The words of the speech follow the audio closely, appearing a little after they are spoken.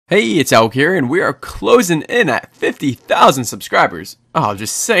Hey, it's Alwec here, and we are closing in at 50,000 subscribers. Oh,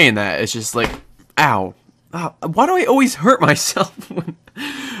 just saying that, it's just like, ow. Why do I always hurt myself?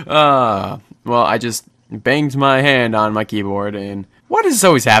 Well, I just banged my hand on my keyboard, and why does this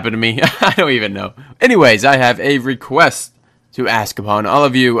always happen to me? I don't even know. Anyways, I have a request to ask upon all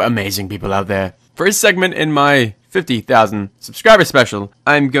of you amazing people out there. First segment in my 50,000 subscriber special,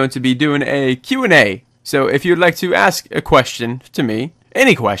 I'm going to be doing a Q&A. So if you'd like to ask a question to me,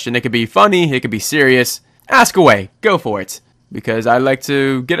 any question, it could be funny, it could be serious, ask away, go for it. Because I like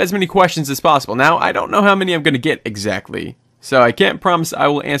to get as many questions as possible. Now, I don't know how many I'm going to get exactly, so I can't promise I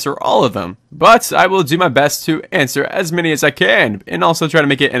will answer all of them. But I will do my best to answer as many as I can, and also try to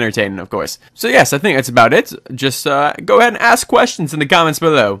make it entertaining, of course. So yes, I think that's about it. Just go ahead and ask questions in the comments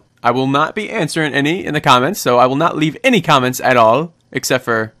below. I will not be answering any in the comments, so I will not leave any comments at all, except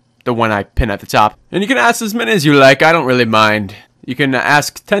for the one I pin at the top. And you can ask as many as you like, I don't really mind. You can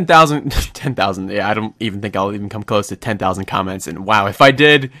ask 10,000, 10,000, yeah, I don't even think I'll even come close to 10,000 comments, and wow, if I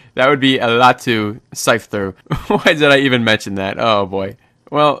did, that would be a lot to sift through. Why did I even mention that? Oh boy.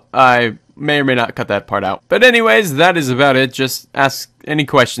 Well, I may or may not cut that part out. But anyways, that is about it. Just ask any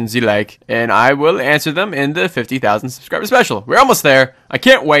questions you like, and I will answer them in the 50,000 subscriber special. We're almost there. I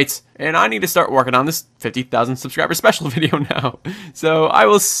can't wait, and I need to start working on this 50,000 subscriber special video now. So I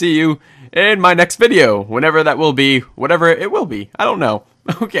will see you in my next video, whenever that will be, whatever it will be. I don't know.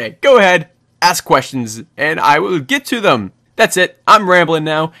 Okay, go ahead, ask questions, and I will get to them. That's it. I'm rambling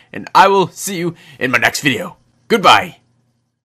now, and I will see you in my next video. Goodbye.